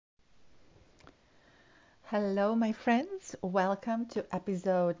Hello, my friends. Welcome to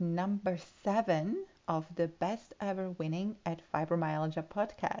episode number 7 of the Best Ever Winning at Fibromyalgia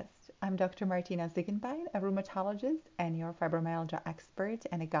podcast. I'm Dr. Martina Ziegenbein, a rheumatologist and your fibromyalgia expert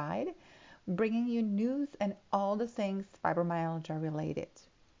and a guide, bringing you news and all the things fibromyalgia related.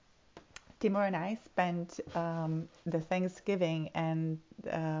 Timur and I spent the Thanksgiving and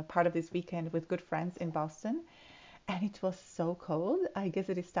part of this weekend with good friends in Boston, and it was so cold. I guess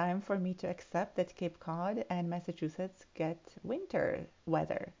it is time for me to accept that Cape Cod and Massachusetts get winter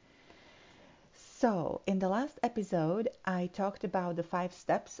weather. So, in the last episode, I talked about the 5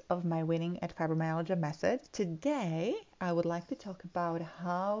 steps of my winning at fibromyalgia method. Today, I would like to talk about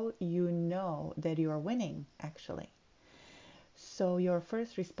how you know that you are winning, actually. So your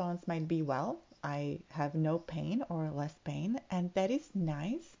first response might be, well, I have no pain or less pain, and that is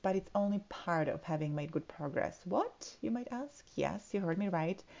nice, but it's only part of having made good progress. What, you might ask? Yes, you heard me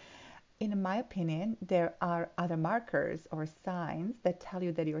right. In my opinion, there are other markers or signs that tell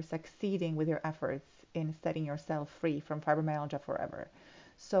you that you're succeeding with your efforts in setting yourself free from fibromyalgia forever.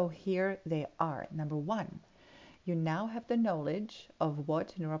 So here they are. Number 1, you now have the knowledge of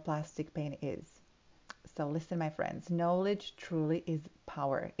what neuroplastic pain is. So listen, my friends, knowledge truly is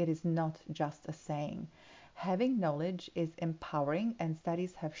power. It is not just a saying. Having knowledge is empowering, and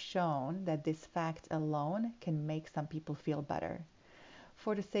studies have shown that this fact alone can make some people feel better.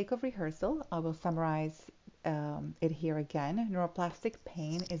 For the sake of rehearsal, I will summarize it here again. Neuroplastic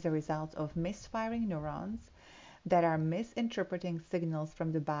pain is a result of misfiring neurons that are misinterpreting signals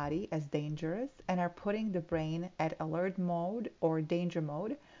from the body as dangerous and are putting the brain at alert mode or danger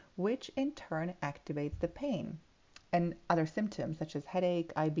mode, which in turn activates the pain and other symptoms such as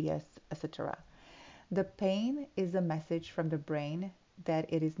headache, IBS, etc. The pain is a message from the brain that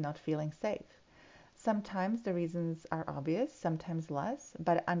it is not feeling safe. Sometimes the reasons are obvious, sometimes less,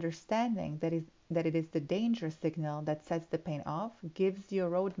 but understanding that it is the danger signal that sets the pain off gives you a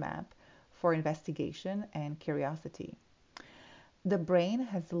roadmap for investigation and curiosity. The brain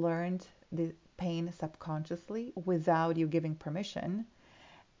has learned the pain subconsciously without you giving permission,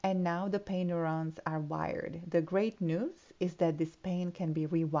 and now the pain neurons are wired. The great news is that this pain can be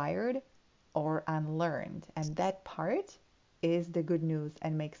rewired or unlearned, and that part is the good news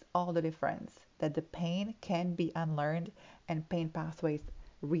and makes all the difference, that the pain can be unlearned and pain pathways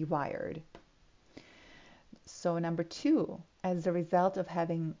rewired. So number 2, as a result of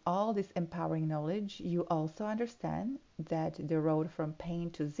having all this empowering knowledge, you also understand that the road from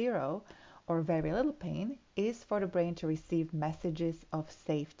pain to zero or very little pain is for the brain to receive messages of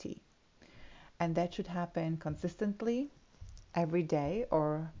safety. And that should happen consistently every day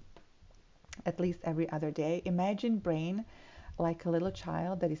or at least every other day. Imagine brain like a little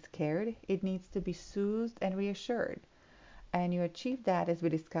child that is scared. It needs to be soothed and reassured. And you achieve that, as we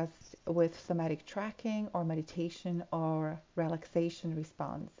discussed, with somatic tracking or meditation or relaxation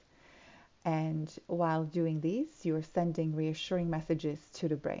response. And while doing these, you're sending reassuring messages to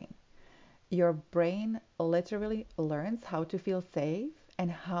the brain. Your brain literally learns how to feel safe and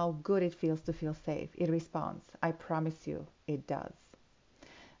how good it feels to feel safe. It responds. I promise you, it does.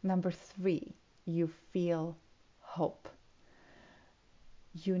 Number 3, you feel hope.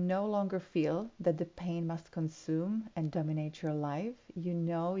 You no longer feel that the pain must consume and dominate your life. You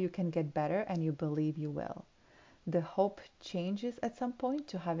know you can get better and you believe you will. The hope changes at some point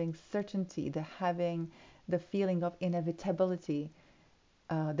to having certainty, having the feeling of inevitability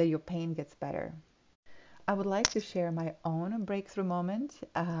that your pain gets better. I would like to share my own breakthrough moment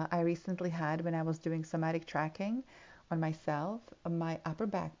I recently had when I was doing somatic tracking on myself. My upper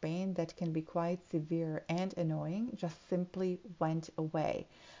back pain, that can be quite severe and annoying, just simply went away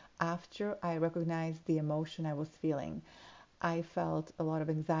after I recognized the emotion I was feeling. I felt a lot of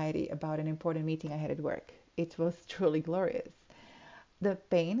anxiety about an important meeting I had at work. It was truly glorious. The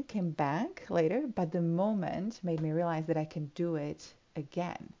pain came back later, but the moment made me realize that I can do it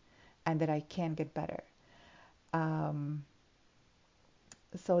again and that I can get better. Um,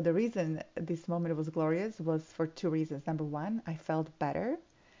 so the reason this moment was glorious was for 2 reasons. Number 1, I felt better,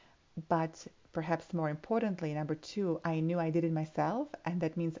 but perhaps more importantly, number 2, I knew I did it myself, and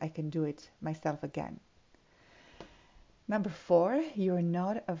that means I can do it myself again. Number 4, you're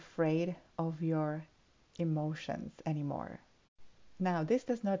not afraid of your emotions anymore. Now, this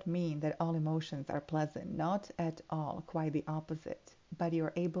does not mean that all emotions are pleasant, not at all, quite the opposite, but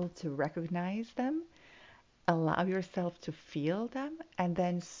you're able to recognize them, allow yourself to feel them, and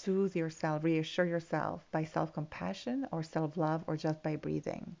then soothe yourself, reassure yourself by self-compassion or self-love or just by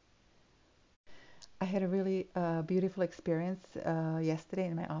breathing. I had a really beautiful experience yesterday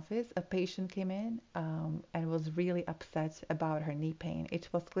in my office. A patient came in and was really upset about her knee pain. It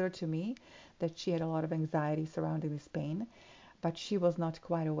was clear to me that she had a lot of anxiety surrounding this pain, but she was not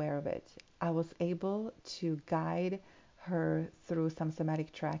quite aware of it. I was able to guide her through some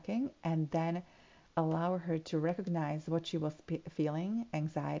somatic tracking and then allow her to recognize what she was feeling,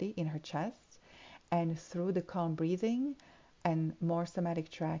 anxiety in her chest, and through the calm breathing and more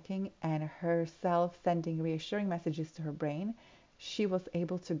somatic tracking and herself sending reassuring messages to her brain, she was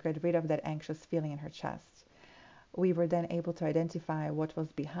able to get rid of that anxious feeling in her chest. We were then able to identify what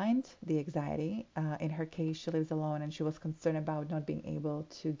was behind the anxiety. In her case, she lives alone and she was concerned about not being able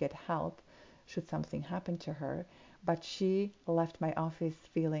to get help should something happen to her. But she left my office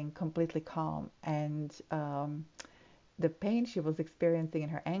feeling completely calm, and the pain she was experiencing in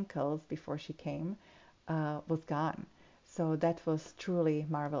her ankles before she came was gone. So that was truly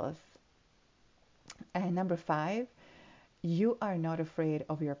marvelous. And number 5, you are not afraid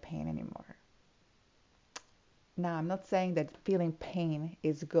of your pain anymore. Now, I'm not saying that feeling pain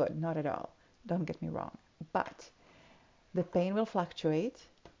is good, not at all. Don't get me wrong. But the pain will fluctuate,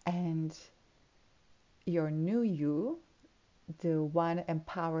 and your new you, the one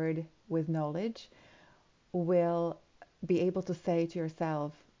empowered with knowledge, will be able to say to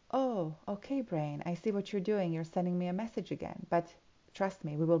yourself, "Oh, okay, brain, I see what you're doing. You're sending me a message again. But trust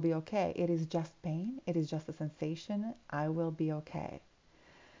me, we will be okay. It is just pain. It is just a sensation. I will be okay."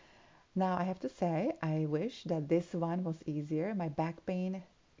 Now, I have to say, I wish that this one was easier. My back pain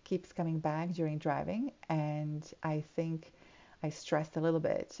keeps coming back during driving, and I think I stress a little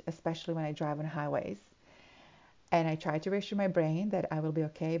bit, especially when I drive on highways. And I try to reassure my brain that I will be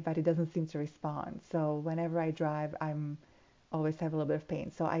okay, but it doesn't seem to respond. So whenever I drive, I'm always have a little bit of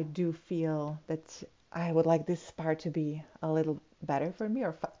pain. So I do feel that I would like this part to be a little better for me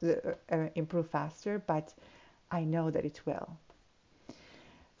or improve faster, but I know that it will.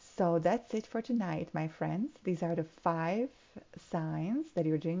 So that's it for tonight, my friends. These are the 5 signs that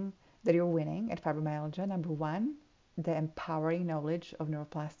you're winning at fibromyalgia. Number 1, the empowering knowledge of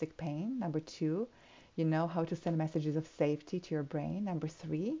neuroplastic pain. Number 2, you know how to send messages of safety to your brain. Number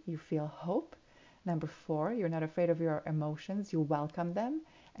 3, you feel hope. Number 4, you're not afraid of your emotions, you welcome them.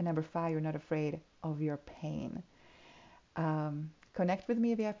 And number 5, you're not afraid of your pain. Connect with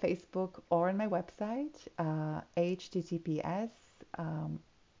me via Facebook or on my website, https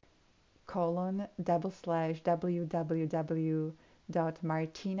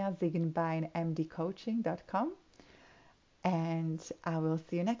www.martinaziegenbeinmdcoaching.com, and I will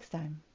see you next time.